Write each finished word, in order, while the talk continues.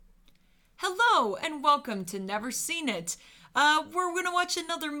Hello, and welcome to Never Seen It. We're gonna watch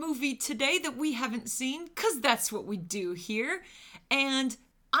another movie today that we haven't seen, because that's what we do here. And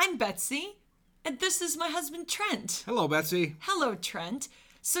I'm Betsy, and this is my husband Trent. Hello, Betsy. Hello, Trent.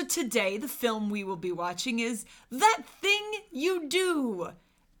 So today, the film we will be watching is That Thing You Do.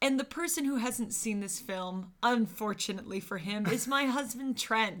 And the person who hasn't seen this film, unfortunately for him, is my husband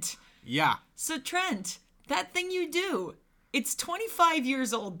Trent. Yeah. So Trent, That Thing You Do. It's 25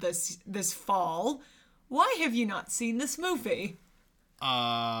 years old this fall. Why have you not seen this movie?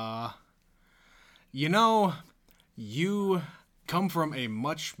 You come from a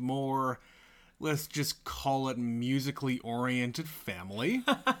much more, let's just call it musically oriented family.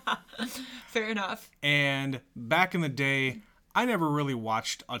 Fair enough. And back in the day, I never really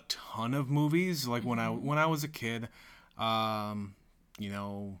watched a ton of movies. Like when I was a kid, we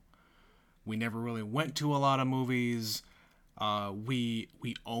never really went to a lot of movies. We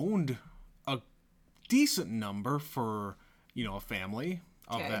owned a decent number for, a family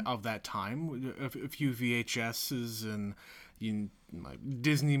of that time. A few VHSs and like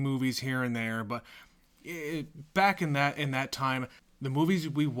Disney movies here and there. But back in that time, the movies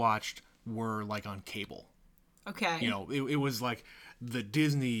we watched were like on cable. Okay. It was like the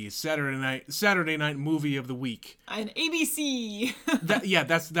Disney Saturday night movie of the week. An ABC.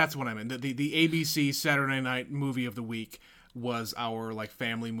 That's what I meant. The ABC Saturday night movie of the week was our like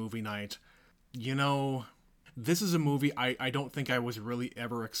family movie night. This is a movie I don't think I was really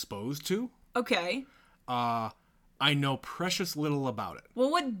ever exposed to. Okay. I know precious little about it.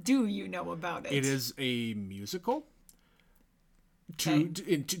 Well, what do you know about it? It is a musical. Okay.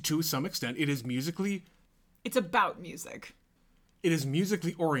 To some extent, it is musically. It's about music. It is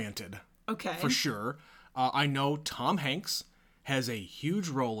musically oriented. Okay. For sure. I know Tom Hanks has a huge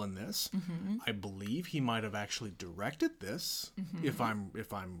role in this. Mm-hmm. I believe he might have actually directed this, if I'm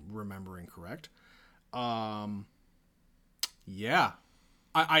remembering correct. Yeah.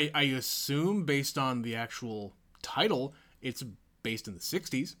 I assume based on the actual title, it's based in the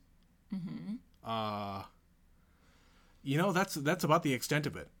 60s. Mm-hmm. That's about the extent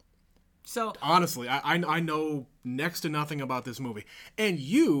of it. So honestly, I know next to nothing about this movie. And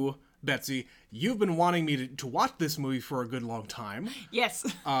you, Betsy, you've been wanting me to watch this movie for a good long time. yes.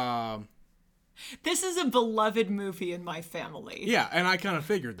 This is a beloved movie in my family. Yeah, and I kind of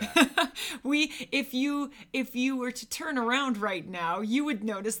figured that. If you were to turn around right now, you would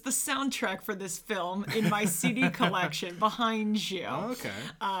notice the soundtrack for this film in my CD collection behind you. Okay.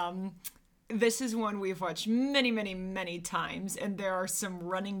 This is one we've watched many, many, many times, and there are some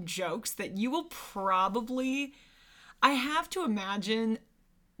running jokes that you will probably... I have to imagine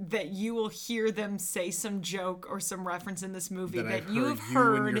that you will hear them say some joke or some reference in this movie that you have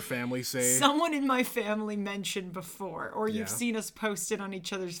heard you and your family say. Someone in my family mention before, or you've Yeah. seen us post it on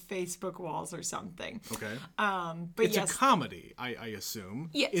each other's Facebook walls or something. Okay. But It's yes, a comedy, I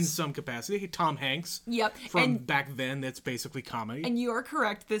assume. Yes. In some capacity. Tom Hanks. Yep. From back then, that's basically comedy. and you are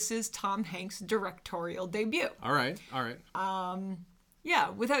correct. This is Tom Hanks' directorial debut. All right.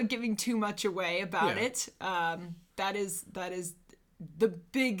 Yeah, without giving too much away about Yeah. it, that is the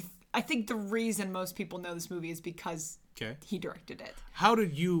big. I think the reason most people know this movie is because Okay. he directed it. How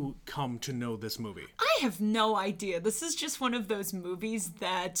did you come to know this movie? I have no idea. This is just one of those movies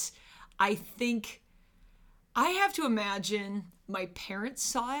that I think I have to imagine my parents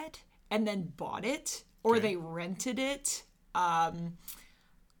saw it and then bought it, or Okay. they rented it.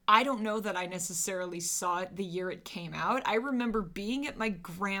 I don't know that I necessarily saw it the year it came out. I remember being at my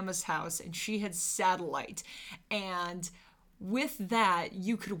grandma's house and she had satellite, and with that,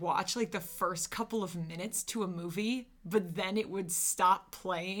 you could watch like the first couple of minutes to a movie, but then it would stop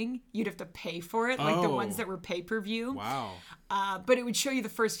playing. You'd have to pay for it, like the Oh. ones that were pay-per-view. Wow. But it would show you the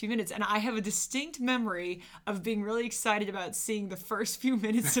first few minutes, and I have a distinct memory of being really excited about seeing the first few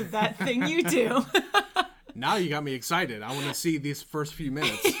minutes of That Thing You Do. Now you got me excited. I want to see these first few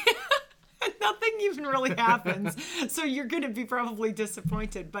minutes. Nothing even really happens, so you're going to be probably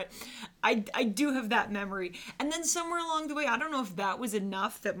disappointed, but I do have that memory. And then somewhere along the way, I don't know if that was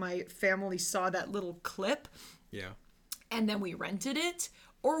enough that my family saw that little clip Yeah. and then we rented it,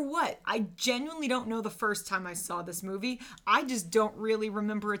 or what. I genuinely don't know the first time I saw this movie. I just don't really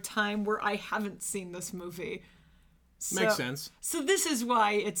remember a time where I haven't seen this movie. Makes sense. So this is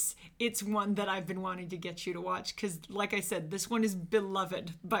why it's one that I've been wanting to get you to watch, because like I said, this one is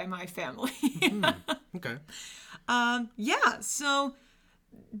beloved by my family. Okay. Yeah, so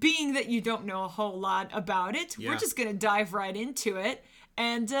being that you don't know a whole lot about it, Yeah. we're just going to dive right into it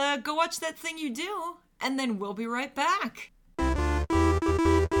and go watch That Thing You Do, and then we'll be right back.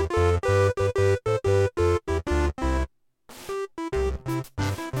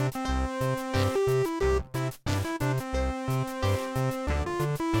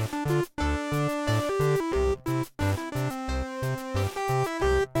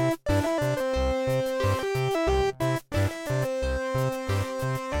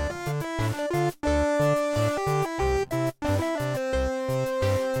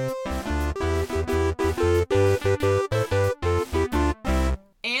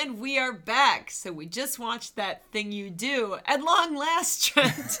 So we just watched That Thing You Do. At long last,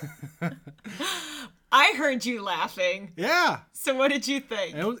 Trent, I heard you laughing. Yeah. So what did you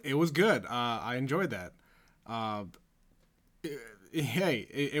think? It was good. I enjoyed that.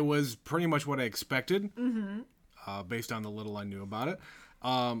 It was pretty much what I expected, based on the little I knew about it.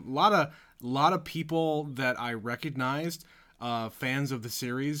 Lot of people that I recognized, fans of the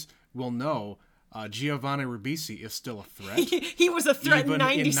series, will know Giovanni Ribisi is still a threat. He was a threat even in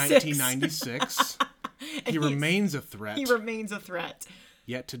 96. in 1996. He remains a threat. He remains a threat.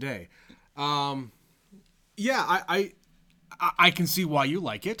 Yet today. Yeah, I can see why you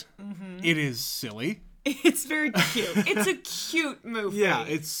like it. It is silly. It's very cute. It's a cute movie. Yeah,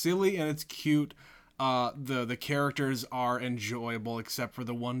 it's silly and it's cute. The characters are enjoyable, except for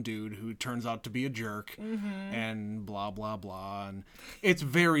the one dude who turns out to be a jerk, and blah blah blah. And it's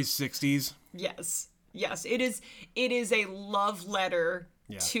very 60s. Yes. It is a love letter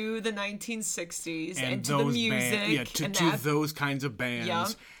to the 1960s and to the music. To those kinds of bands. Yeah.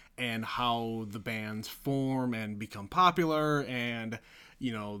 And how the bands form and become popular, and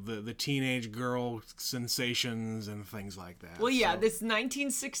the teenage girl sensations and things like that. Well, yeah, this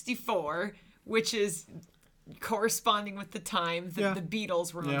 1964, which is corresponding with the time that the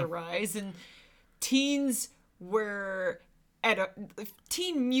Beatles were on the rise, and teens were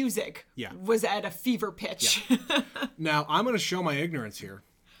teen music was at a fever pitch. Yeah. Now, I'm going to show my ignorance here.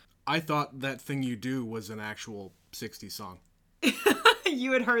 I thought That Thing You Do was an actual 60s song.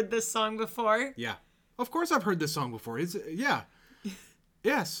 You had heard this song before? Yeah. Of course I've heard this song before.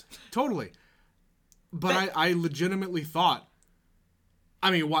 Yes, totally. But I legitimately thought,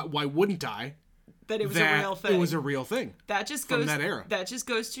 I mean, why wouldn't I? That it was a real thing. It was a real thing. That just from goes that era. That just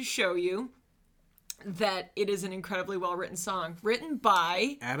goes to show you that it is an incredibly well-written song. Written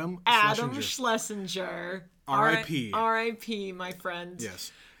by Adam Schlesinger. R.I.P. R.I.P., my friend.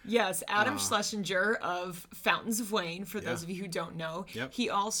 Yes. Yes, Adam Schlesinger of Fountains of Wayne, for those of you who don't know. Yep. He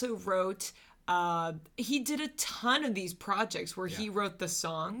also wrote, he did a ton of these projects where he wrote the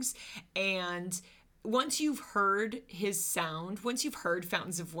songs. And once you've heard his sound, once you've heard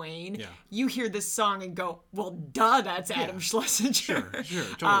Fountains of Wayne, you hear this song and go, well, duh, that's Adam Schlesinger. Sure,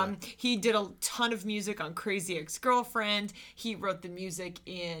 totally. He did a ton of music on Crazy Ex-Girlfriend. He wrote the music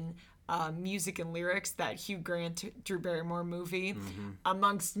in Music and Lyrics, that Hugh Grant, Drew Barrymore movie,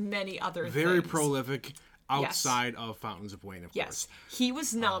 amongst many other things. Very prolific outside of Fountains of Wayne, of course. He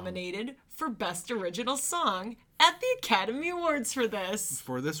was nominated for Best Original Song at the Academy Awards for this.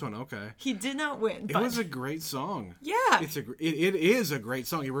 For this one, okay. He did not win. It was a great song. Yeah. It is a great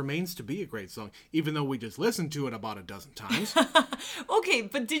song. It remains to be a great song, even though we just listened to it about a dozen times. Okay,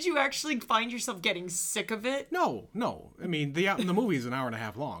 but did you actually find yourself getting sick of it? No. I mean, the movie is an hour and a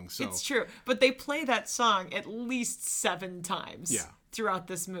half long, so. It's true. But they play that song at least 7 times throughout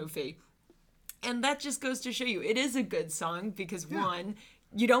this movie. And that just goes to show you, it is a good song because, one,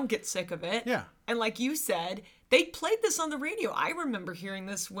 you don't get sick of it. Yeah. And like you said, they played this on the radio. I remember hearing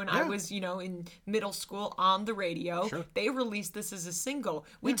this when I was, in middle school on the radio. Sure. They released this as a single.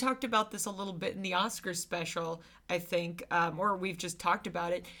 We talked about this a little bit in the Oscar special, I think, or we've just talked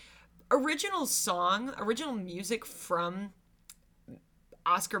about it. Original music from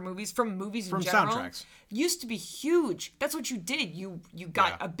Oscar movies, from movies in general, soundtracks, used to be huge. That's what you did. You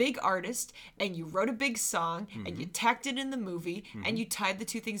got a big artist and you wrote a big song and you tacked it in the movie and you tied the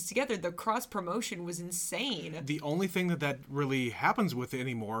two things together. The cross promotion was insane. The only thing that really happens with it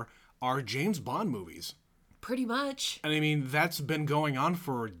anymore are James Bond movies. Pretty much. And I mean, that's been going on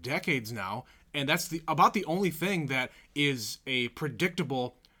for decades now, and that's about the only thing that is a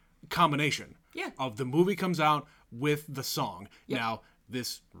predictable combination. Yeah. Of the movie comes out with the song. Yep. Now,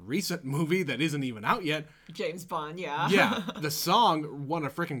 this recent movie that isn't even out yet, James Bond, yeah. Yeah, the song won a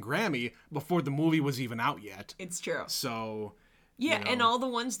freaking Grammy before the movie was even out yet. It's true. So, yeah, and all the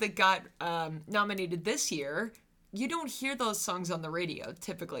ones that got nominated this year, you don't hear those songs on the radio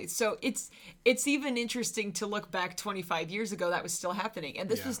typically. So it's even interesting to look back 25 years ago, that was still happening. And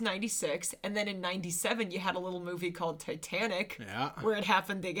this was 96, and then in 97 you had a little movie called Titanic where it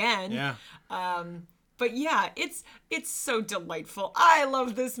happened again. Yeah. But yeah, it's so delightful. I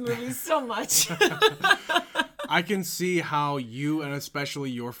love this movie so much. I can see how you, and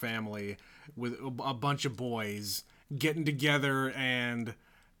especially your family, with a bunch of boys, getting together and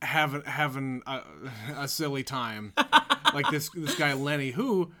having a silly time. Like this guy Lenny,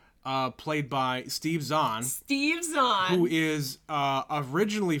 who played by Steve Zahn. Steve Zahn. Who is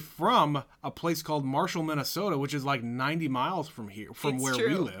originally from a place called Marshall, Minnesota, which is like 90 miles from where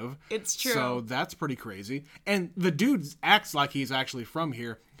we live. It's true. So that's pretty crazy. And the dude acts like he's actually from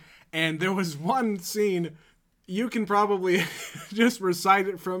here. And there was one scene, you can probably just recite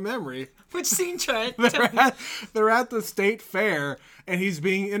it from memory. Which scene, Trent? They're at the state fair, and he's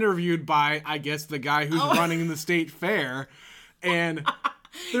being interviewed by, I guess, the guy who's running the state fair, and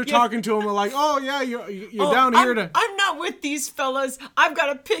they're talking to him like, "Oh yeah, you're down here to." I'm not with these fellas. I've got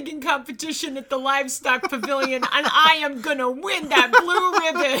a pigging competition at the livestock pavilion, and I am gonna win that blue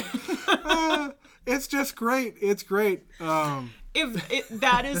ribbon. It's just great. It's great.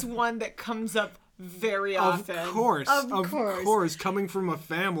 That is one that comes up very often. Of course, coming from a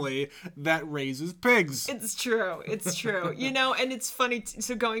family that raises pigs. It's true. And it's funny.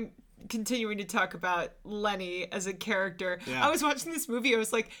 Continuing to talk about Lenny as a character. Yeah. I was watching this movie. I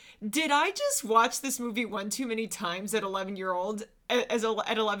was like, did I just watch this movie one too many times at 11 years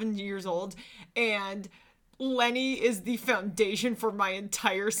old? And Lenny is the foundation for my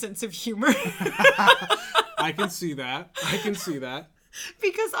entire sense of humor. I can see that.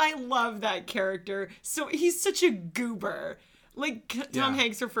 Because I love that character. So he's such a goober. Like Tom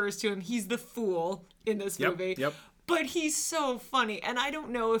Hanks refers to him, he's the fool in this movie. Yep. But he's so funny. And I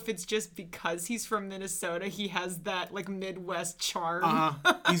don't know if it's just because he's from Minnesota, he has that like Midwest charm.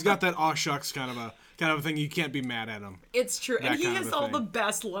 He's got that aw shucks kind of a thing. You can't be mad at him. It's true. And he has all the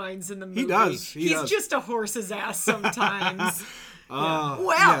best lines in the movie. He does. He's just a horse's ass sometimes. Well,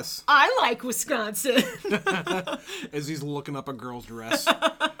 yes. I like Wisconsin. As he's looking up a girl's dress.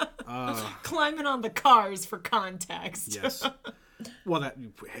 Climbing on the cars for context. Yes. Well,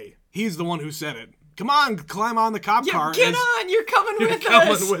 hey, he's the one who said it. Come on, climb on the cop car. Get on, you're coming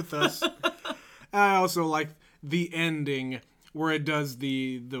with us. I also like the ending where it does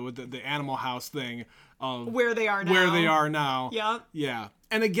the Animal House thing of where they are now. Yeah. Yeah.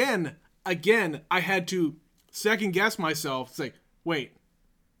 And again, I had to second guess myself. It's like, wait,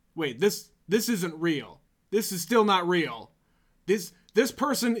 this isn't real. This is still not real. This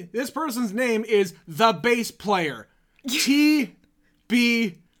person's name is the bass player.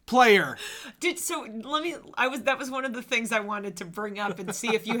 T.B. player. That was one of the things I wanted to bring up and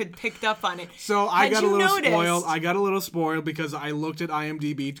see if you had picked up on it. So I got a little spoiled because I looked at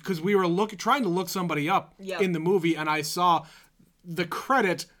IMDb because we were trying to look somebody up in the movie, and I saw the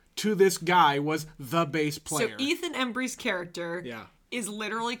credit to this guy was the bass player. So Ethan Embry's character is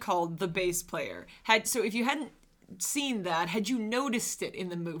literally called the bass player. So if you hadn't seen that, had you noticed it in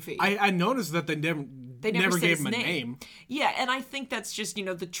the movie? I noticed that they never gave him a name. Yeah, and I think that's just,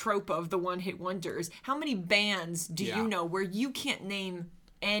 the trope of the one-hit wonders. How many bands do you know where you can't name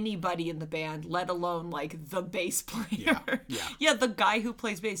anybody in the band, let alone, like, the bass player? Yeah, the guy who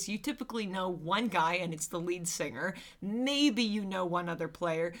plays bass. You typically know one guy, and it's the lead singer. Maybe you know one other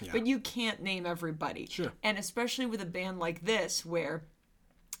player, but you can't name everybody. Sure. And especially with a band like this, where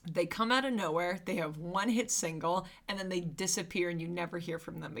they come out of nowhere, they have one hit single, and then they disappear and you never hear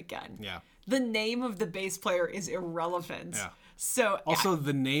from them again. Yeah. The name of the bass player is irrelevant. Yeah. So also,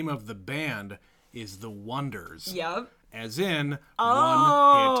 the name of the band is The Wonders. Yep. As in,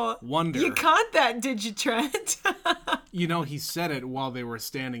 one hit wonder. You caught that, did you, Trent? He said it while they were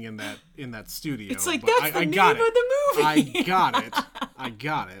standing in that studio. It's like, that's the name of the movie. I got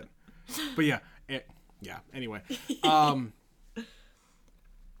it. But anyway.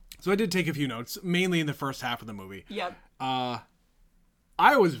 So I did take a few notes, mainly in the first half of the movie. Yep.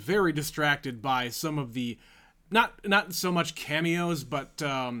 I was very distracted by some of the, not so much cameos, but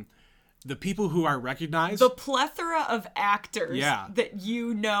the people who I recognized. The plethora of actors that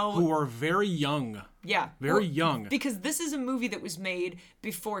who are very young. Yeah. Very young. Because this is a movie that was made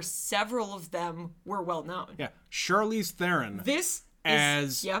before several of them were well known. Yeah. Charlize Theron.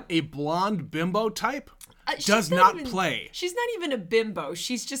 As a blonde bimbo type. Does not play. She's not even a bimbo.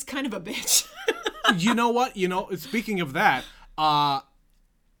 She's just kind of a bitch. You know what? Speaking of that, I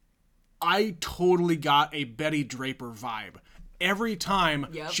totally got a Betty Draper vibe. Every time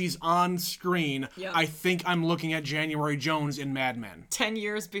she's on screen, I think I'm looking at January Jones in Mad Men. 10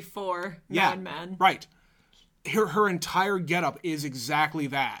 years before Mad Men. Right. Her entire getup is exactly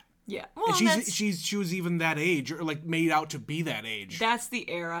that. Yeah. Well, and she was even that age, or like made out to be that age. That's the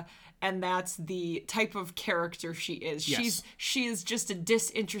era. And that's the type of character she is. Yes. She is just a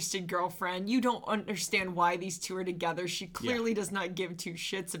disinterested girlfriend. You don't understand why these two are together. She clearly does not give two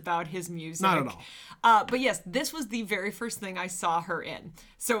shits about his music. Not at all. But yes, this was the very first thing I saw her in.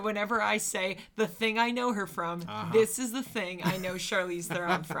 So whenever I say the thing I know her from, this is the thing I know Charlize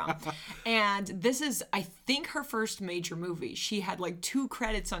Theron from. And this is, I think, her first major movie. She had like 2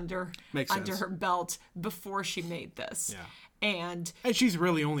 credits under her belt before she made this. Yeah. And she's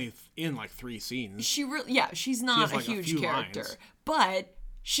really only in like 3 scenes. She's not a huge character. Lines. But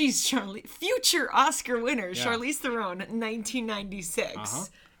she's future Oscar winner, Charlize Theron,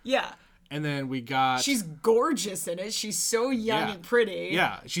 1996. Yeah. And then we got... She's gorgeous in it. She's so young and pretty.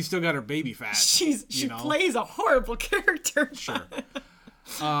 Yeah, she's still got her baby fat. She plays a horrible character. Sure.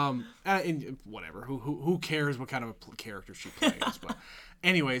 And whatever. Who cares what kind of a character she plays? But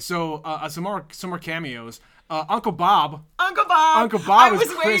anyway, so some more cameos. Uncle Bob. Uncle Bob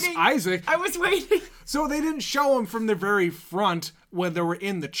is Chris Isaac. I was waiting. So they didn't show him from the very front when they were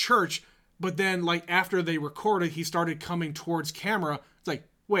in the church, but then like after they recorded, he started coming towards camera. It's like,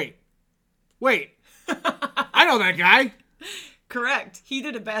 wait, I know that guy. Correct. He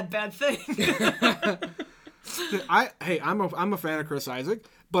did a bad thing. I'm a fan of Chris Isaac,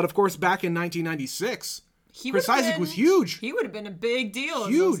 but of course back in 1996, Chris Isaac was huge. He would have been a big deal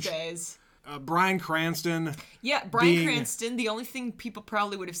in those days. Bryan Cranston. Yeah, Bryan Cranston. The only thing people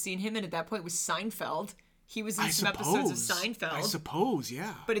probably would have seen him in at that point was Seinfeld. He was in some episodes of Seinfeld. I suppose,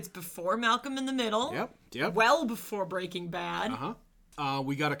 yeah. But it's before Malcolm in the Middle. Yep. Well before Breaking Bad.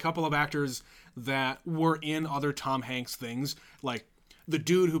 We got a couple of actors that were in other Tom Hanks things, like the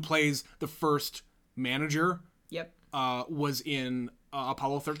dude who plays the first manager. Yep. Was in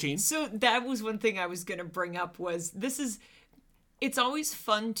Apollo 13. So that was one thing I was going to bring up was it's always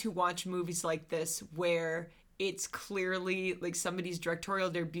fun to watch movies like this where it's clearly like somebody's directorial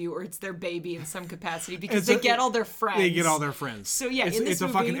debut or it's their baby in some capacity because they get all their friends. They get all their friends. So yeah, it's a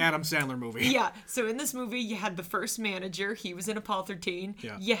fucking Adam Sandler movie. Yeah. So in this movie, you had the first manager. He was in Apollo 13.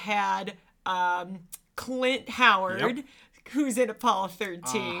 Yeah. You had Clint Howard, who's in Apollo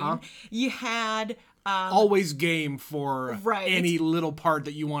 13. You had... always game for any little part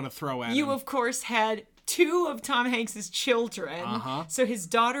that you want to throw at him. You, of course, had two of Tom Hanks's children. So his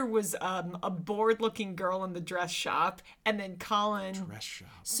daughter was a bored-looking girl in the dress shop, and then Colin... Dress shop.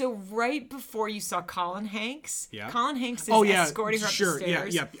 So right before you saw Colin Hanks, Colin Hanks is escorting her up the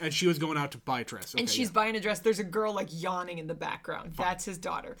stairs. Yeah, and she was going out to buy a dress. Okay, and she's buying a dress. There's a girl, like, yawning in the background. That's his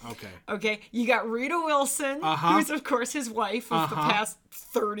daughter. Okay. You got Rita Wilson, who's, of course, his wife of the past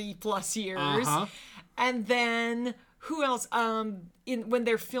 30-plus years. And then who else? When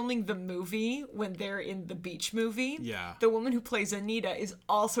they're filming the movie, when they're in the beach movie, the woman who plays Anita is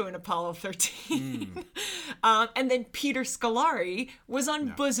also in Apollo 13. And then Peter Scolari was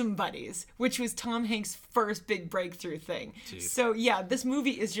on Bosom Buddies, which was Tom Hanks' first big breakthrough thing. Jeez. So yeah, this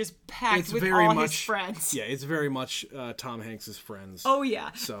movie is just packed with all his friends. Yeah, it's very much Tom Hanks' friends. Oh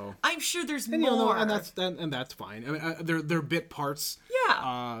yeah. So I'm sure there's more, and that's fine. I mean, they're bit parts.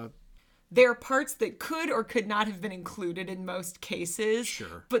 Yeah. There are parts that could or could not have been included in most cases.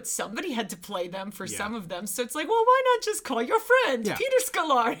 Sure. But somebody had to play them for some of them. So it's like, well, why not just call your friend, Peter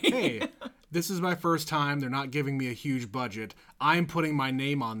Scolari? Hey, this is my first time. They're not giving me a huge budget. I'm putting my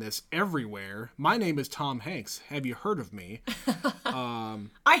name on this everywhere. My name is Tom Hanks. Have you heard of me? I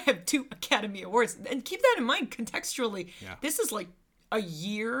have 2 Academy Awards. And keep that in mind contextually. Yeah. This is like a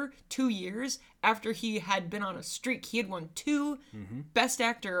year, 2 years after he had been on a streak. He had won 2 Best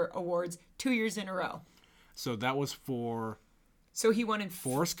Actor awards 2 years in a row. So that was for... So he won in...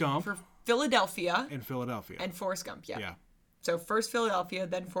 Forrest Gump. For Philadelphia. In Philadelphia. And Forrest Gump, yeah. So first Philadelphia,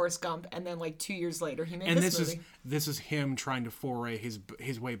 then Forrest Gump, and then like 2 years later he made this movie. This is him trying to foray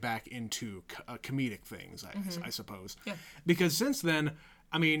his way back into comedic things, I suppose. Yeah. Because since then,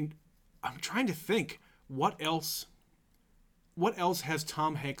 I mean, I'm trying to think, what else has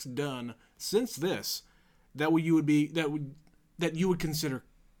Tom Hanks done since this that you would consider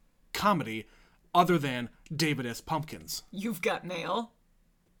comedy other than David S. Pumpkins? You've Got Mail.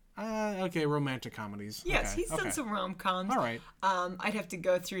 Okay, romantic comedies. Yes, he's done some rom-coms. All right. I'd have to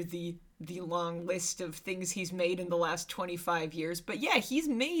go through the long list of things he's made in the last 25 years. But yeah, he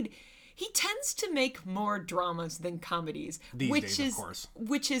tends to make more dramas than comedies. These days, of course.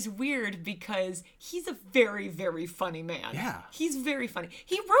 Which is weird because he's a very, very funny man. Yeah. He's very funny.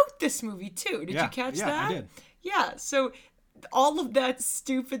 He wrote this movie too. Did you catch that? Yeah, I did. Yeah, so all of that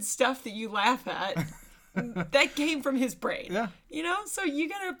stupid stuff that you laugh at... that came from his brain. Yeah. You know? So you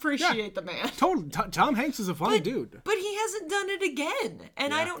gotta appreciate the man. Totally. Tom Hanks is a funny dude. But he hasn't done it again.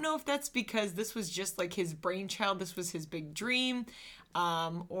 And I don't know if that's because this was just like his brainchild, this was his big dream,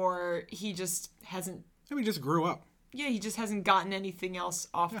 or he just hasn't... Maybe he just grew up. Yeah, he just hasn't gotten anything else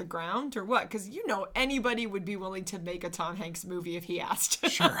off the ground, or what? Because, anybody would be willing to make a Tom Hanks movie if he asked.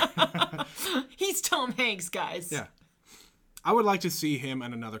 Sure. He's Tom Hanks, guys. Yeah. I would like to see him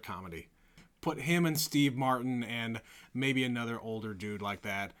in another comedy. Put him and Steve Martin and maybe another older dude like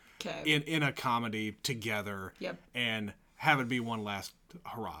that in a comedy together. Yep. And have it be one last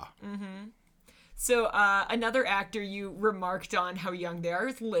hurrah. Mm-hmm. So another actor you remarked on how young they are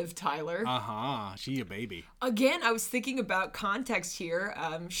is Liv Tyler. She a baby. Again, I was thinking about context here.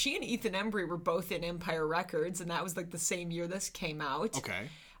 She and Ethan Embry were both in Empire Records, and that was like the same year this came out. Okay.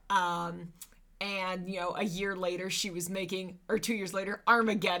 And, a year later she was making, or 2 years later,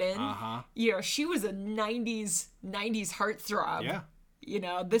 Armageddon. She was a 90s heartthrob.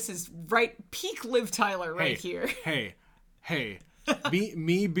 Yeah. This is peak Liv Tyler here. Hey.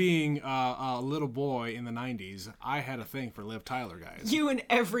 me being a little boy in the 90s, I had a thing for Liv Tyler, guys. You and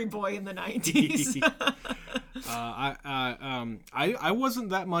every boy in the 90s. I wasn't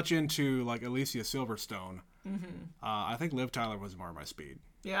that much into like Alicia Silverstone. I think Liv Tyler was more my speed.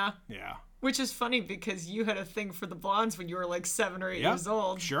 Yeah. Yeah. Which is funny because you had a thing for the blondes when you were like 7 or 8 years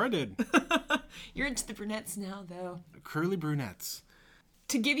old. Sure I did. You're into the brunettes now, though. Curly brunettes.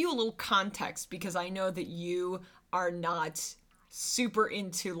 To give you a little context, because I know that you are not super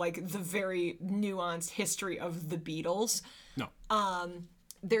into like the very nuanced history of the Beatles. No.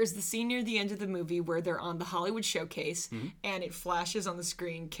 There's the scene near the end of the movie where they're on the Hollywood Showcase, and it flashes on the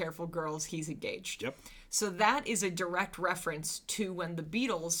screen, "Careful girls, he's engaged." Yep. So that is a direct reference to when the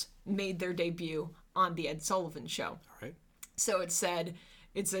Beatles made their debut on the Ed Sullivan Show. All right. So it said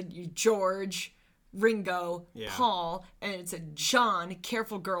George, Ringo, Paul, and it said John,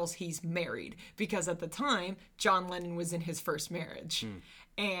 "Careful girls, he's married." Because at the time, John Lennon was in his first marriage.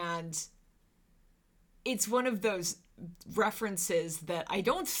 And it's one of those references that I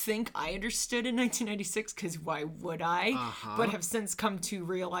don't think I understood in 1996, because why would I? But have since come to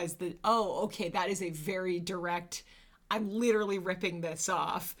realize that, that is a very direct, I'm literally ripping this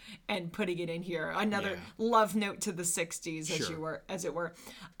off and putting it in here. Another love note to the 60s, as it were.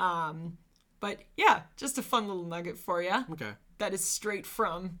 But yeah, just a fun little nugget for you. Okay. That is straight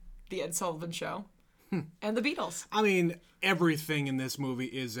from the Ed Sullivan Show and the Beatles. I mean, everything in this movie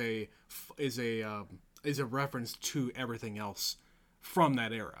is a reference to everything else from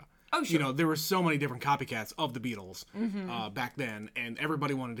that era. Oh, sure. There were so many different copycats of the Beatles back then, and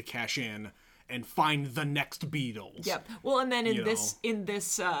everybody wanted to cash in and find the next Beatles. Yep. Well, and then in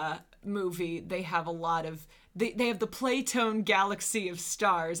this movie, they have a lot of they have the Playtone galaxy of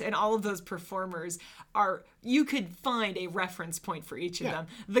stars, and all of those performers you could find a reference point for each of them.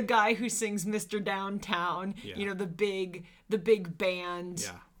 The guy who sings Mr. Downtown, the big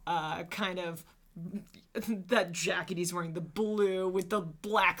band, kind of that jacket he's wearing, the blue with the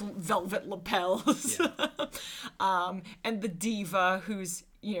black velvet lapels, and the diva who's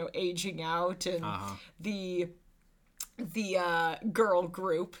aging out, and the girl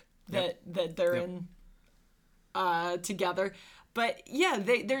group that they're in together. But yeah,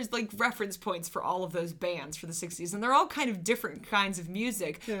 there's like reference points for all of those bands for the 60s, and they're all kind of different kinds of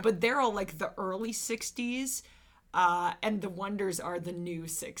music, but they're all like the early 60s. And the Wonders are the new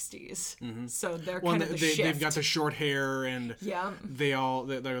 60s. So they're kind of the shift. They've got the short hair, and they're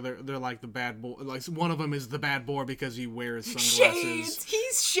like the bad boy. Like, one of them is the bad boy because he wears sunglasses.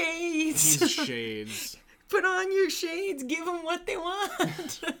 He's Shades. He's Shades. Put on your shades. Give them what they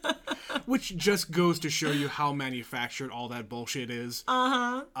want. Which just goes to show you how manufactured all that bullshit is.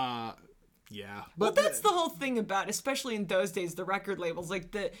 Yeah. But that's the whole thing about, especially in those days, the record labels.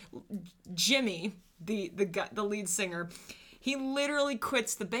 Like Jimmy, the lead singer, he literally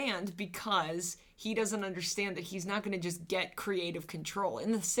quits the band because he doesn't understand that he's not going to just get creative control.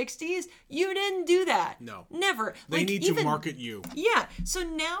 In the 60s, you didn't do that. No. Never. They need to market you. Yeah. So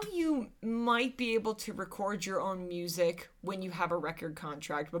now you might be able to record your own music when you have a record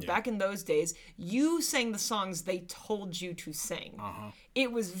contract. But back in those days, you sang the songs they told you to sing.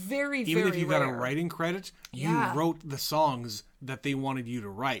 It was very, very rare. Even if you got a writing credit, you wrote the songs that they wanted you to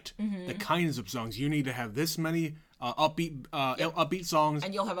write. The kinds of songs. You need to have this many upbeat songs,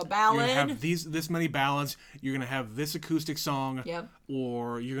 and you'll have a ballad. You're gonna have this many ballads. You're gonna have this acoustic song,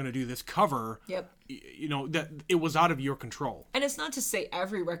 or you're gonna do this cover. That it was out of your control. And it's not to say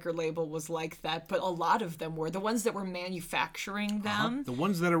every record label was like that, but a lot of them were. The ones that were manufacturing them, the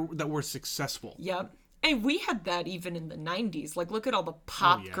ones that were successful. And we had that even in the 90s. Like, look at all the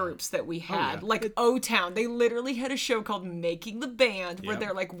pop groups that we had. Like, O-Town. They literally had a show called Making the Band, where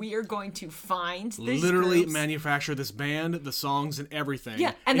they're like, we are going to find these literally groups. Manufacture this band, the songs, and everything.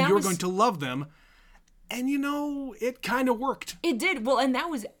 Yeah, and you're going to love them. And, it kind of worked. It did. Well, and that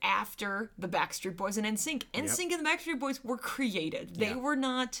was after the Backstreet Boys and NSYNC. NSYNC and the Backstreet Boys were created. They were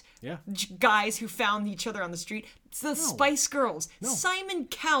not guys who found each other on the street. It's the Spice Girls. Simon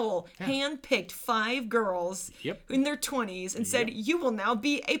Cowell handpicked 5 girls in their 20s and said, you will now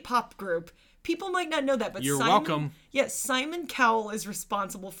be a pop group. People might not know that, but you're welcome. Yes, Simon Cowell is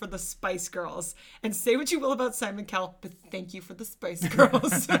responsible for the Spice Girls. And say what you will about Simon Cowell, but thank you for the Spice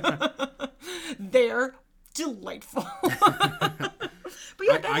Girls. They're delightful.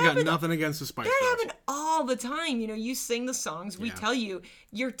 But I got nothing against the Spice Girls. That happened all the time. You sing the songs. We tell you,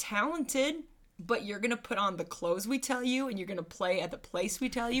 you're talented. but you're gonna put on the clothes we tell you, and you're gonna play at the place we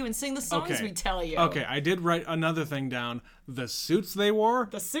tell you, and sing the songs we tell you. Okay, I did write another thing down. The suits they wore.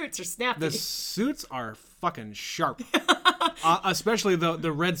 The suits are snappy. The suits are fucking sharp. Especially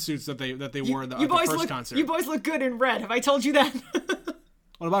the red suits that they wore at the first concert. You boys look good in red. Have I told you that?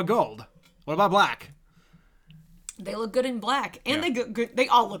 What about gold? What about black? They look good in black, and they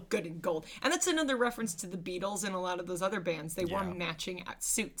all look good in gold. And that's another reference to the Beatles and a lot of those other bands. They wore matching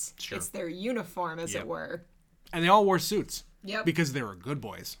suits. Sure. It's their uniform, as it were. And they all wore suits. Yep. Because they were good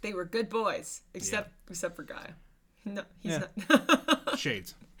boys. They were good boys, except for Guy. No, he's not.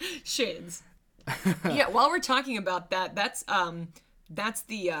 Shades. Yeah, while we're talking about that, that's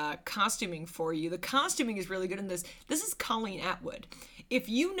the costuming for you. The costuming is really good in this. This is Colleen Atwood. If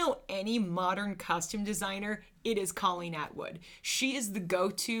you know any modern costume designer, it is Colleen Atwood. She is the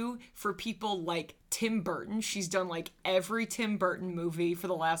go-to for people like Tim Burton. She's done like every Tim Burton movie for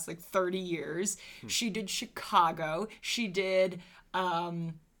the last like 30 years. She did Chicago. She did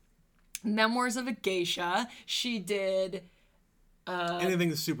Memoirs of a Geisha. She did... anything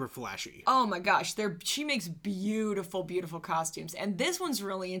that's super flashy. Oh my gosh, she makes beautiful, beautiful costumes. And this one's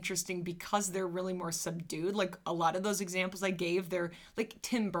really interesting because they're really more subdued. Like a lot of those examples I gave, they're like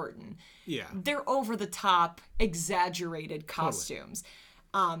Tim Burton. Yeah. They're over the top, exaggerated costumes.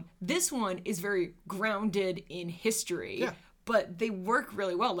 Totally. This one is very grounded in history. Yeah. But they work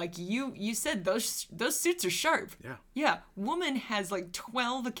really well. Like you said, those suits are sharp. Yeah. Yeah. Woman has like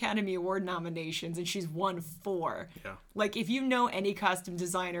 12 Academy Award nominations and she's won 4. Yeah. Like if you know any costume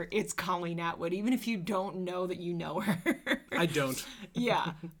designer, it's Colleen Atwood, even if you don't know that you know her. I don't.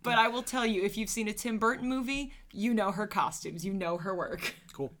 Yeah. But I will tell you, if you've seen a Tim Burton movie, you know her costumes. You know her work.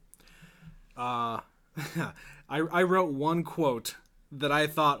 Cool. I wrote one quote that I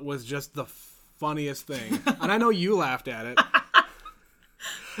thought was just the funniest thing. And I know you laughed at it.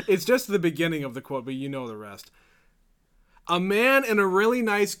 It's just the beginning of the quote, but you know the rest. A man in a really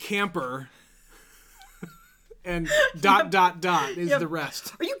nice camper and ... is the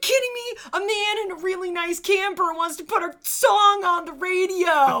rest. Are you kidding me? A man in a really nice camper wants to put a song on the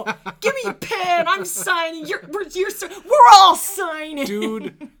radio. Give me a pen. I'm signing. We're all signing.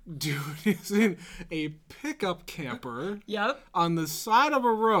 Dude is in a pickup camper. Yep. On the side of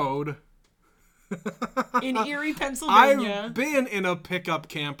a road. In Erie, Pennsylvania. I've been in a pickup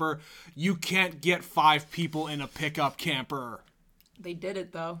camper. You can't get 5 people in a pickup camper. They did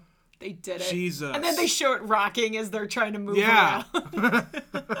it, though. They did it. Jesus. And then they show it rocking as they're trying to move around.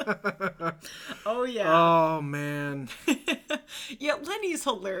 Oh, yeah. Oh, man. Yeah, Lenny's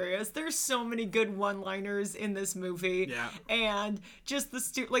hilarious. There's so many good one-liners in this movie. Yeah. And just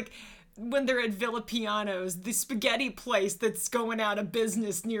when they're at Villa Pianos, the spaghetti place that's going out of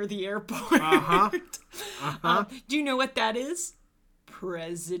business near the airport. Do you know what that is?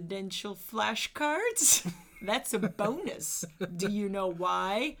 Presidential flashcards? That's a bonus. Do you know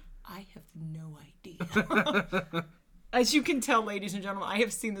why? I have no idea. As you can tell, ladies and gentlemen, I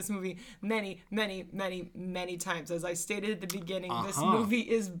have seen this movie many, many, many, many times. As I stated at the beginning, this movie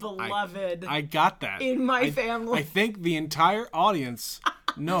is beloved. I got that. In my family. I think the entire audience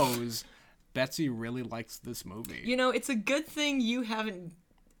knows Betsy really likes this movie. You know, it's a good thing you haven't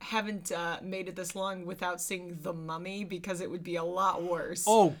made it this long without seeing The Mummy, because it would be a lot worse.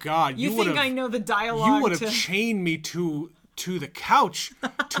 Oh, God. You think I know the dialogue? You would have chained me to the couch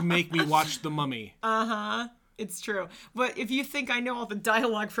to make me watch The Mummy. Uh-huh. It's true. But if you think I know all the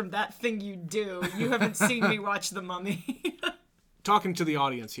dialogue from That Thing You Do, you haven't seen me watch The Mummy. Talking to the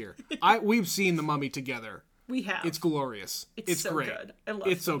audience here. We've seen The Mummy together. We have. It's glorious. It's so great. Good. I love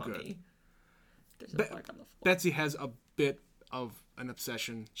it's The so Mummy. Good. There's a on the floor. Betsy has a bit of an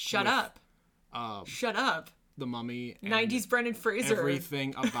obsession. Shut up. The Mummy. And 90s Brendan Fraser.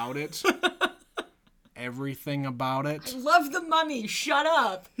 Everything about it. Everything about it. I love The Mummy. Shut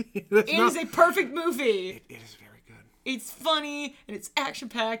up. It is a perfect movie. It is very good. It's funny and it's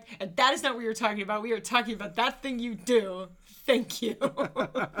action-packed, and that is not what we were talking about. We were talking about That Thing You Do. Thank you.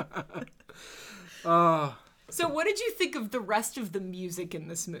 So what did you think of the rest of the music in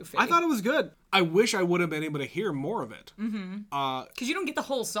this movie? I thought it was good. I wish I would have been able to hear more of it. Mm-hmm. Because you don't get the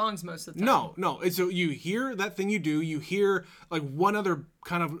whole songs most of the time. No. So you hear That Thing You Do. You hear like one other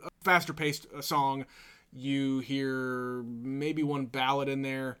kind of faster-paced song. You hear maybe one ballad in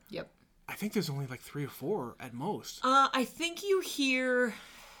there. Yep. I think there's only like 3 or 4 at most. I think you hear...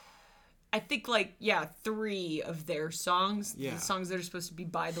 3 of their songs. Yeah. The songs that are supposed to be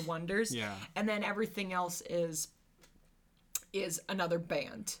by the Wonders. Yeah. And then everything else is another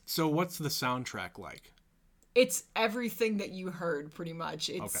band. So what's the soundtrack like? It's everything that you heard, pretty much.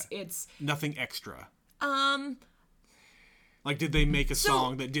 It's nothing extra. Like, did they make a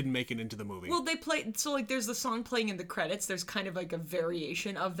song that didn't make it into the movie? Well, they played, so like there's the song playing in the credits. There's kind of like a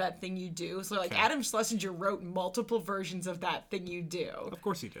variation of That Thing You Do. So like Adam Schlesinger wrote multiple versions of That Thing You Do. Of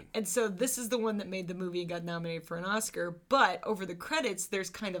course he did. And so this is the one that made the movie and got nominated for an Oscar. But over the credits, there's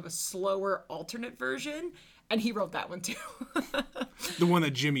kind of a slower alternate version. And he wrote that one too. The one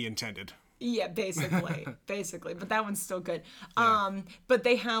that Jimmy intended. Yeah, basically. But that one's still good. Yeah. But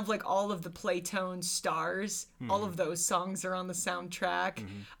they have like all of the Playtone stars. All of those songs are on the soundtrack.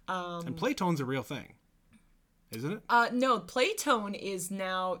 And Playtone's a real thing, isn't it? No, Playtone is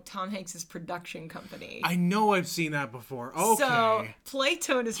now Tom Hanks' production company. I know I've seen that before. Okay. So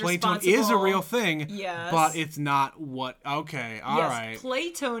Playtone is responsible. Playtone is a real thing. Yes. But it's not what... Okay, all right.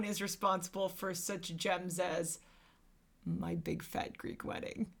 Playtone is responsible for such gems as My Big Fat Greek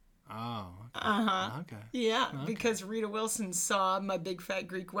Wedding. Oh. Okay. Okay. Yeah, because Rita Wilson saw My Big Fat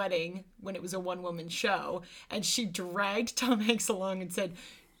Greek Wedding when it was a one-woman show, and she dragged Tom Hanks along and said,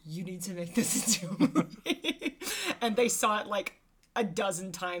 "You need to make this into a movie." And they saw it like a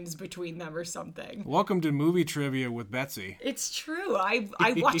dozen times between them or something. Welcome to Movie Trivia with Betsy. It's true. I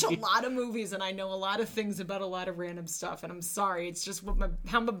watch a lot of movies and I know a lot of things about a lot of random stuff, and I'm sorry, it's just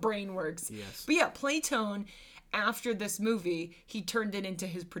how my brain works. Yes. But yeah, Playtone, after this movie, he turned it into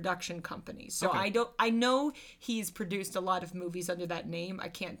his production company. So okay. I know he's produced a lot of movies under that name. I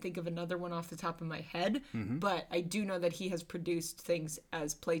can't think of another one off the top of my head, but I do know that he has produced things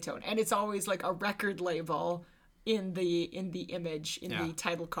as Playtone. And it's always like a record label in the image, in the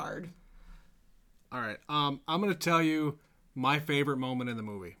title card. All right. I'm going to tell you my favorite moment in the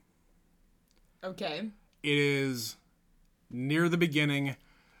movie. Okay. It is near the beginning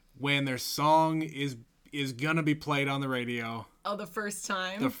when their song is gonna be played on the radio. Oh, the first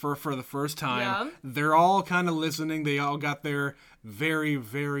time? For the first time. Yeah. They're all kind of listening. They all got their very,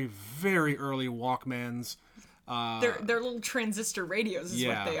 very, very early Walkmans. They're little transistor radios is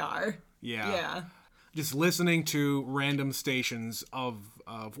what they are. Yeah. Just listening to random stations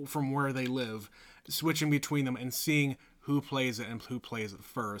from where they live, switching between them and seeing who plays it and who plays it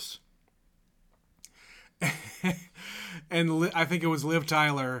first. And I think it was Liv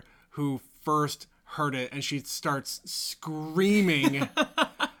Tyler who first heard it, and she starts screaming.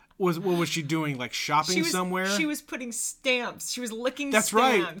 What was she doing? Like shopping somewhere? She was putting stamps. She was licking stamps. That's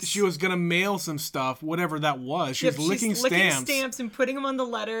right. She was gonna mail some stuff, whatever that was. She was licking stamps and putting them on the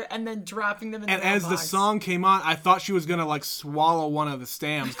letter, and then dropping them in the mailbox. And as the song came on, I thought she was gonna like swallow one of the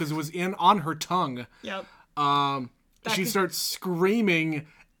stamps because it was on her tongue. Yep. She starts screaming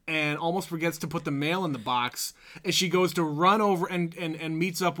and almost forgets to put the mail in the box. And she goes to run over and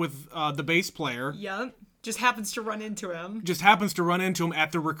meets up with the bass player. Yep. Just happens to run into him.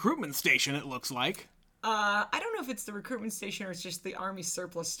 At the recruitment station, it looks like. I don't know if it's the recruitment station or it's just the Army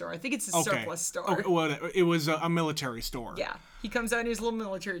surplus store. I think it's a surplus store. Okay, well, it was a military store. Yeah. He comes out in his little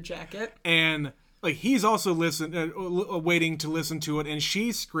military jacket. And like he's also waiting to listen to it, and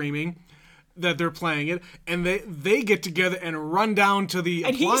she's screaming that they're playing it, and they get together and run down to the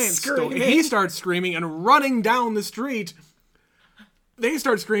appliance store. And he starts screaming and running down the street. They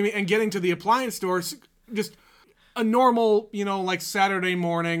start screaming and getting to the appliance store. Just a normal, like Saturday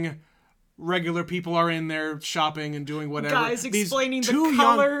morning, regular people are in there shopping and doing whatever. Guys explaining the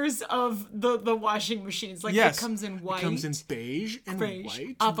colors of the washing machines. Like it comes in white. It comes in beige and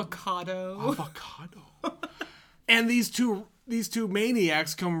white. Avocado. And these two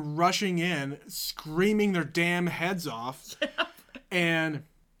maniacs come rushing in, screaming their damn heads off. And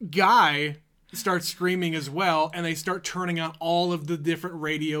Guy starts screaming as well, and they start turning on all of the different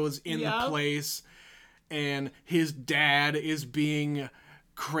radios in the place. And his dad is being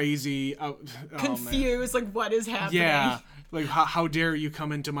crazy. Confused, like what is happening? Yeah. Like, how dare you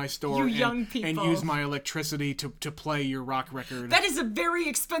come into my store young people. And use my electricity to play your rock record. That is a very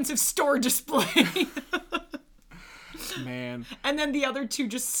expensive store display. Man. And then the other two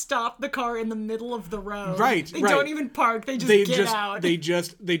just stop the car in the middle of the road. Right. They don't even park. They get out. They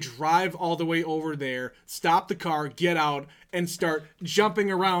drive all the way over there, stop the car, get out, and start jumping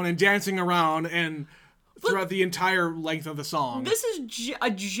around and dancing around and throughout the entire length of the song. This is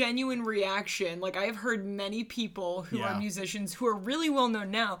a genuine reaction. Like, I have heard many people who are musicians who are really well known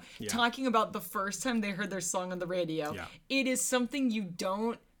now talking about the first time they heard their song on the radio. Yeah. It is something you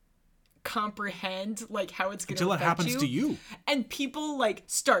don't comprehend, like how it's going to affect you. Until it happens to you. And people like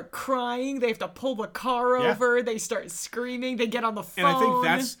start crying. They have to pull the car over. They start screaming. They get on the phone. And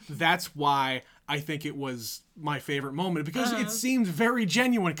I think that's why I think it was my favorite moment, because it seemed very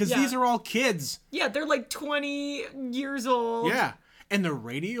genuine, because these are all kids. Yeah, they're like 20 years old. Yeah. And the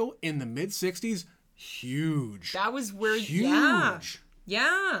radio in the mid-60s, huge. That was where... Huge.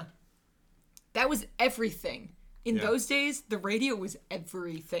 Yeah. That was everything. In those days, the radio was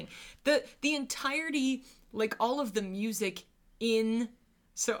everything. The entirety, like all of the music in...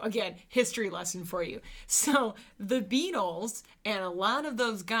 So again, history lesson for you. So the Beatles and a lot of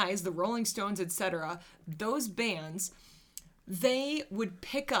those guys, the Rolling Stones, etc., those bands, they would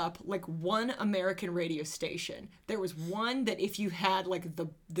pick up like one American radio station. There was one that if you had like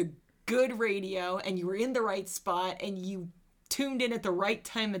the good radio and you were in the right spot and you tuned in at the right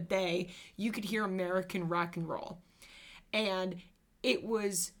time of day, you could hear American rock and roll. And it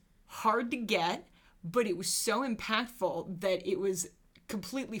was hard to get, but it was so impactful that it was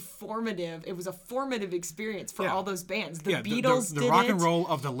completely formative. It was a formative experience for all those bands. The Beatles the rock and roll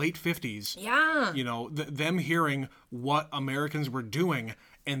of the late 50s. Yeah. You know, them hearing what Americans were doing,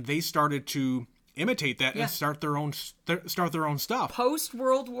 and they started to imitate that and start their own stuff. Post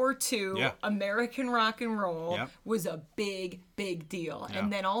World War II, American rock and roll was a big deal. Yeah.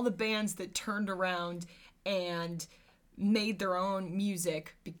 And then all the bands that turned around and made their own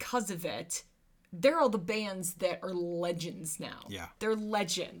music because of it, they're all the bands that are legends now. Yeah. They're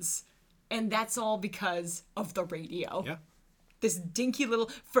legends. And that's all because of the radio. Yeah. This dinky little...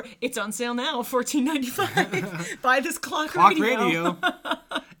 it's on sale now, $14.95. Buy this clock radio.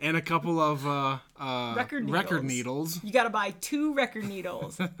 And a couple of record needles. You got to buy 2 record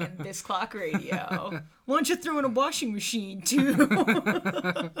needles and this clock radio. Why don't you throw in a washing machine, too?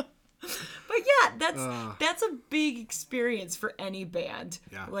 But yeah, that's a big experience for any band.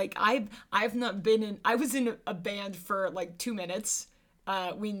 Yeah. Like I've not been in... I was in a band for like 2 minutes.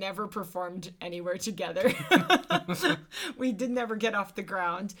 We never performed anywhere together. We did never get off the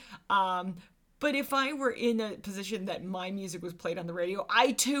ground. But if I were in a position that my music was played on the radio,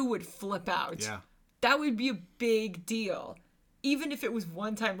 I too would flip out. Yeah. That would be a big deal. Even if it was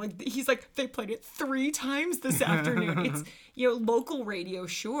one time, like he's like, they played it 3 times this afternoon. It's, local radio,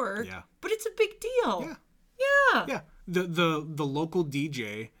 sure. Yeah. But it's a big deal. Yeah. Yeah. Yeah. The local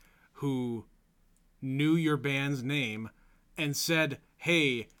DJ who knew your band's name and said,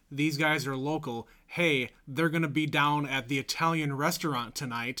 hey, these guys are local. Hey, they're going to be down at the Italian restaurant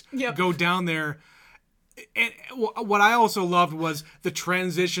tonight. Yep. Go down there. And what I also loved was the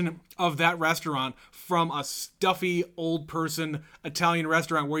transition of that restaurant from a stuffy old person Italian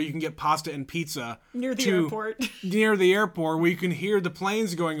restaurant where you can get pasta and pizza near the airport. Near the airport where you can hear the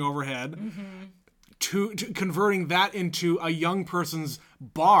planes going overhead. Mm-hmm. To converting that into a young person's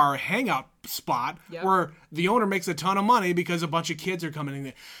bar hangout spot where the owner makes a ton of money because a bunch of kids are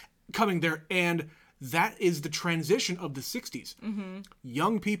coming there, and that is the transition of the 60s. Mm-hmm.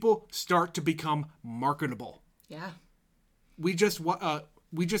 Young people start to become marketable. Yeah. We just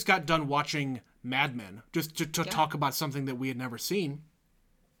got done watching Mad Men just to talk about something that we had never seen.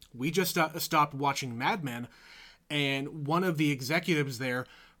 We just stopped watching Mad Men, and one of the executives there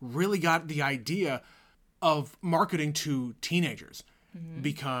really got the idea of marketing to teenagers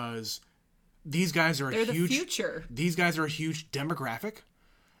because these guys are the future. These guys are a huge demographic.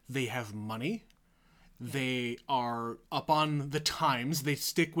 They have money. Yeah. They are up on the times. They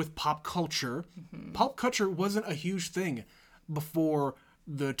stick with pop culture. Mm-hmm. Pop culture wasn't a huge thing before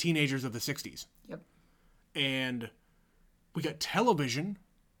the teenagers of the 60s. Yep. And we got television,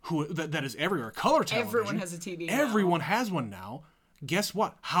 that is everywhere. Color television. Everyone has a TV now. Everyone has one now. Guess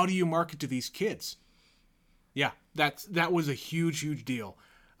what? How do you market to these kids? Yeah, that was a huge deal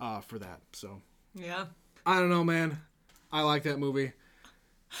for that. So yeah, I don't know, man. I like that movie.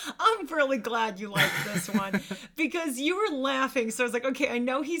 I'm really glad you liked this one because you were laughing. So I was like, okay, I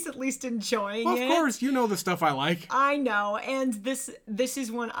know he's at least enjoying it. Of course, you know the stuff I like. I know, and this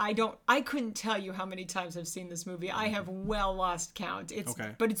is one I couldn't tell you how many times I've seen this movie. I have well lost count.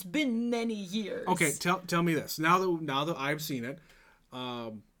 But it's been many years. Okay, tell me this. Now that I've seen it,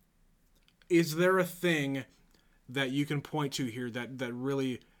 is there a thing that you can point to here that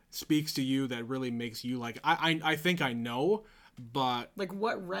really speaks to you, that really makes you like? I think I know. But like,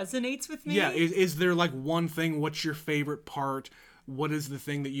 what resonates with me? Yeah, is there like one thing? What's your favorite part? What is the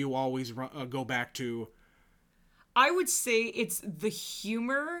thing that you always go back to? I would say it's the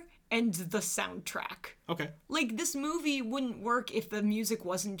humor and the soundtrack. Okay. Like, this movie wouldn't work if the music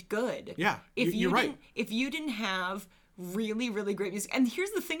wasn't good. Yeah, you're right. If you didn't have really, really great music. And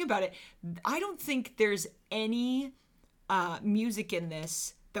here's the thing about it. I don't think there's any music in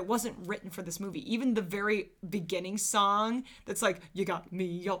this that wasn't written for this movie. Even the very beginning song that's like, you got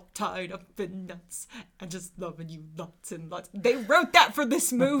me all tied up in nuts and just loving you lots and lots. They wrote that for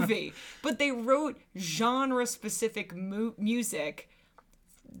this movie. But they wrote genre-specific music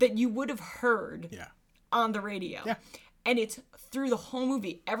that you would have heard on the radio. Yeah. And it's through the whole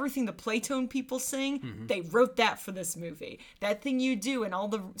movie. Everything the Playtone people sing, they wrote that for this movie. That Thing You Do and all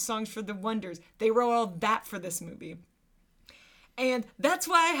the songs for the Wonders, they wrote all that for this movie. And that's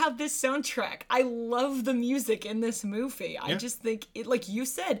why I have this soundtrack. I love the music in this movie. I just think, it, like you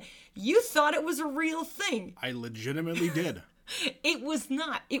said, you thought it was a real thing. I legitimately did. It was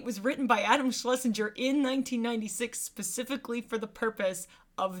not. It was written by Adam Schlesinger in 1996 specifically for the purpose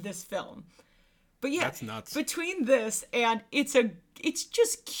of this film. But yeah, that's nuts. Between this and it's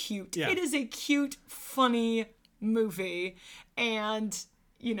just cute. Yeah. It is a cute, funny movie. And,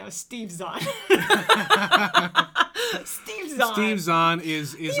 you know, Steve Zahn. Steve Zahn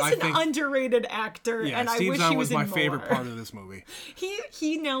is I think an underrated actor, and I wish he was in more. Steve Zahn was my favorite part of this movie.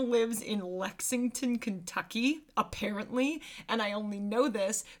 He now lives in Lexington, Kentucky, apparently, and I only know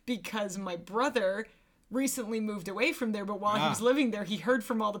this because my brother recently moved away from there, but while he was living there, he heard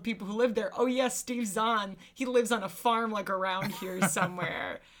from all the people who lived there, oh yes, Steve Zahn, he lives on a farm like around here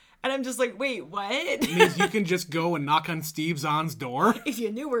somewhere. And I'm just like, wait, what? It means you can just go and knock on Steve Zahn's door? If you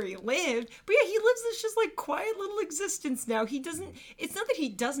knew where he lived. But yeah, he lives this just like quiet little existence now. It's not that he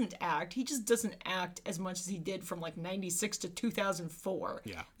doesn't act. He just doesn't act as much as he did from like 96 to 2004.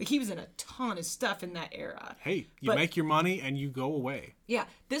 Yeah. Like he was in a ton of stuff in that era. Hey, you make your money and you go away. Yeah.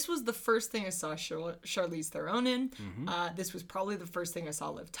 This was the first thing I saw Charlize Theron in. This was probably the first thing I saw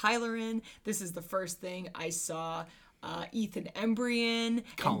Liv Tyler in. This is the first thing I saw Ethan Embry in.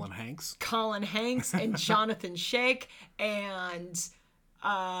 Colin Hanks and Jonathan Schaech and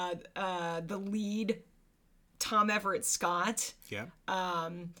the lead Tom Everett Scott. Yeah.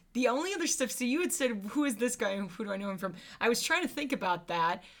 The only other stuff, so you had said, who is this guy? Who do I know him from? I was trying to think about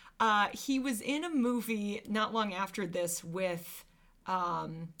that. He was in a movie not long after this with, I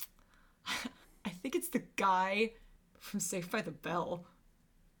think it's the guy from Saved by the Bell.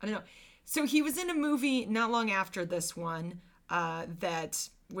 I don't know. So he was in a movie not long after this one that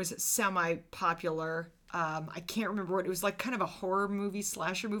was semi-popular. I can't remember what it was, like kind of a horror movie,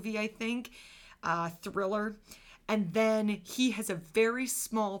 slasher movie, I think, thriller. And then he has a very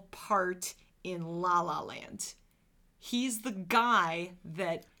small part in La La Land. He's the guy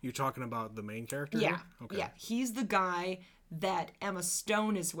that... You're talking about the main character? Yeah. Here? Okay. Yeah. He's the guy that Emma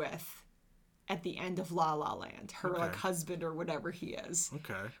Stone is with at the end of La La Land, her like husband or whatever he is.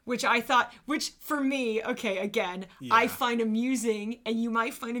 Okay. Which for me, okay, again, I find amusing, and you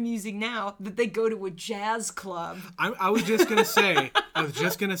might find amusing now, that they go to a jazz club. I was just gonna say,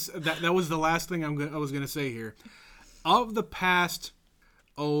 that was the last thing I was gonna say here. Of the past,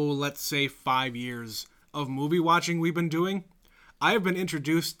 let's say 5 years of movie watching we've been doing, I have been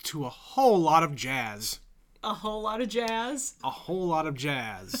introduced to a whole lot of jazz. A whole lot of jazz? A whole lot of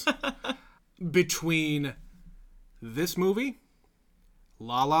jazz. Between this movie,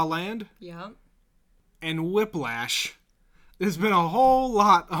 La La Land, and Whiplash, there's been a whole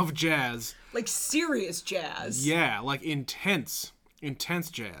lot of jazz. Like serious jazz. Yeah, like intense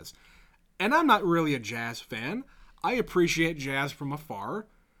jazz. And I'm not really a jazz fan. I appreciate jazz from afar,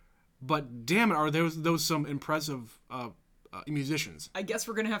 but damn it, are those some impressive musicians. I guess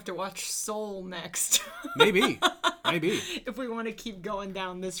we're gonna have to watch Soul next. Maybe. If we want to keep going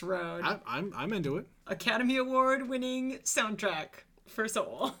down this road. I'm into it. Academy Award winning soundtrack for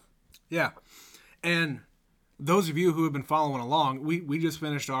Soul. Yeah. And those of you who have been following along, we just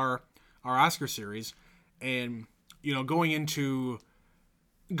finished our Oscar series, and you know, going into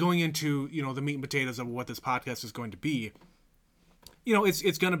you know, the meat and potatoes of what this podcast is going to be, you know,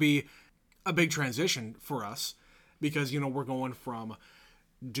 it's going to be a big transition for us, because, you know, we're going from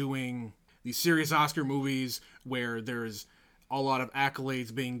doing these serious Oscar movies where there's a lot of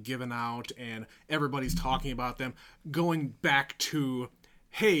accolades being given out and everybody's talking about them, going back to,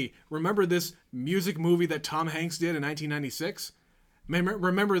 hey, remember this music movie that Tom Hanks did in 1996?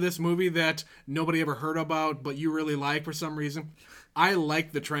 Remember this movie that nobody ever heard about but you really like for some reason? I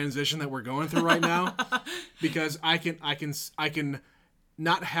like the transition that we're going through right now, because I can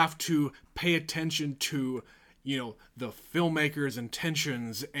not have to pay attention to, you know, the filmmaker's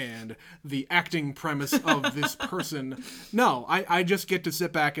intentions and the acting premise of this person. No, I just get to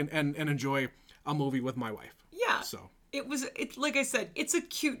sit back and enjoy a movie with my wife. Yeah. So it's like I said, it's a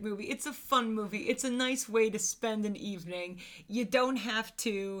cute movie. It's a fun movie. It's a nice way to spend an evening. You don't have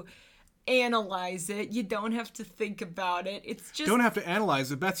to analyze it. You don't have to think about it. It's just... Don't have to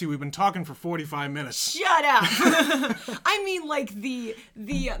analyze it. Betsy, we've been talking for 45 minutes. Shut up! I mean, like, the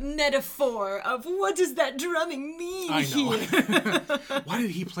metaphor of what does that drumming mean I know. here? Why did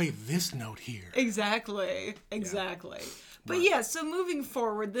he play this note here? Exactly. Yeah. But yeah, so moving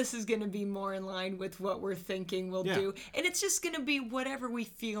forward, this is going to be more in line with what we're thinking we'll do. And it's just going to be whatever we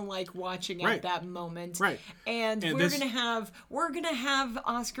feel like watching at that moment. Right. And we're going to have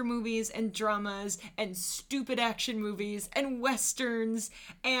Oscar movies and dramas and stupid action movies and westerns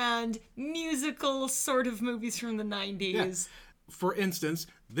and musical sort of movies from the 90s. Yeah. For instance,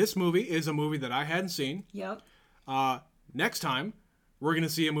 this movie is a movie that I hadn't seen. Yep. Next time, we're going to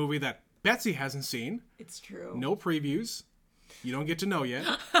see a movie that Betsy hasn't seen. It's true. No previews. You don't get to know yet.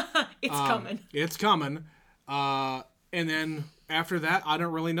 It's coming. It's coming. And then after that, I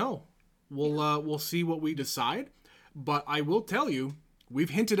don't really know. We'll see what we decide. But I will tell you, we've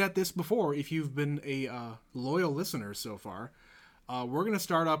hinted at this before. If you've been a loyal listener so far, we're going to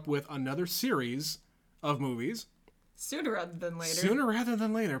start up with another series of movies. Sooner rather than later. Sooner rather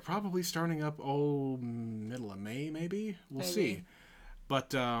than later. Probably starting up, middle of May, maybe? We'll see.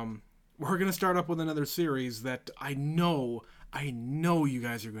 But we're going to start up with another series that I know you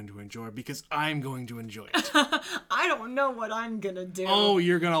guys are going to enjoy because I'm going to enjoy it. I don't know what I'm going to do. Oh,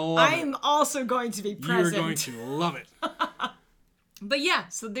 you're going to love it. I'm also going to be present. You're going to love it. But yeah,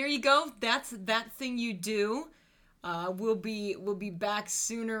 so there you go. That's That Thing You Do. We'll be back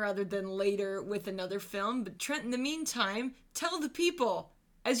sooner rather than later with another film. But Trent, in the meantime, tell the people,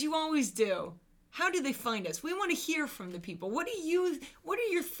 as you always do, how do they find us? We want to hear from the people. What are your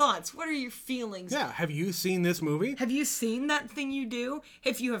thoughts? What are your feelings? Yeah, have you seen this movie? Have you seen That Thing You Do?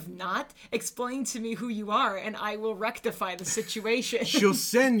 If you have not, explain to me who you are and I will rectify the situation. She'll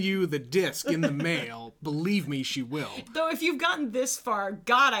send you the disc in the mail. Believe me, she will. Though if you've gotten this far,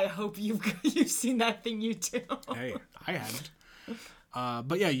 God, I hope you've seen That Thing You Do. Hey, I hadn't.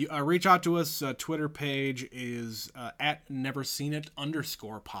 But yeah, reach out to us. Twitter page is at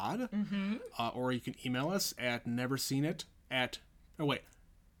neverseenit_pod. Mm-hmm. Or you can email us at neverseenit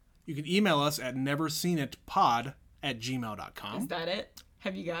you can email us at neverseenitpod@gmail.com. Is that it?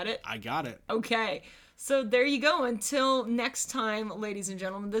 Have you got it? I got it. Okay. So there you go. Until next time, ladies and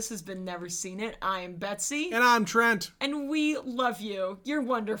gentlemen, this has been Never Seen It. I am Betsy. And I'm Trent. And we love you. You're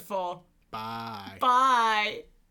wonderful. Bye. Bye.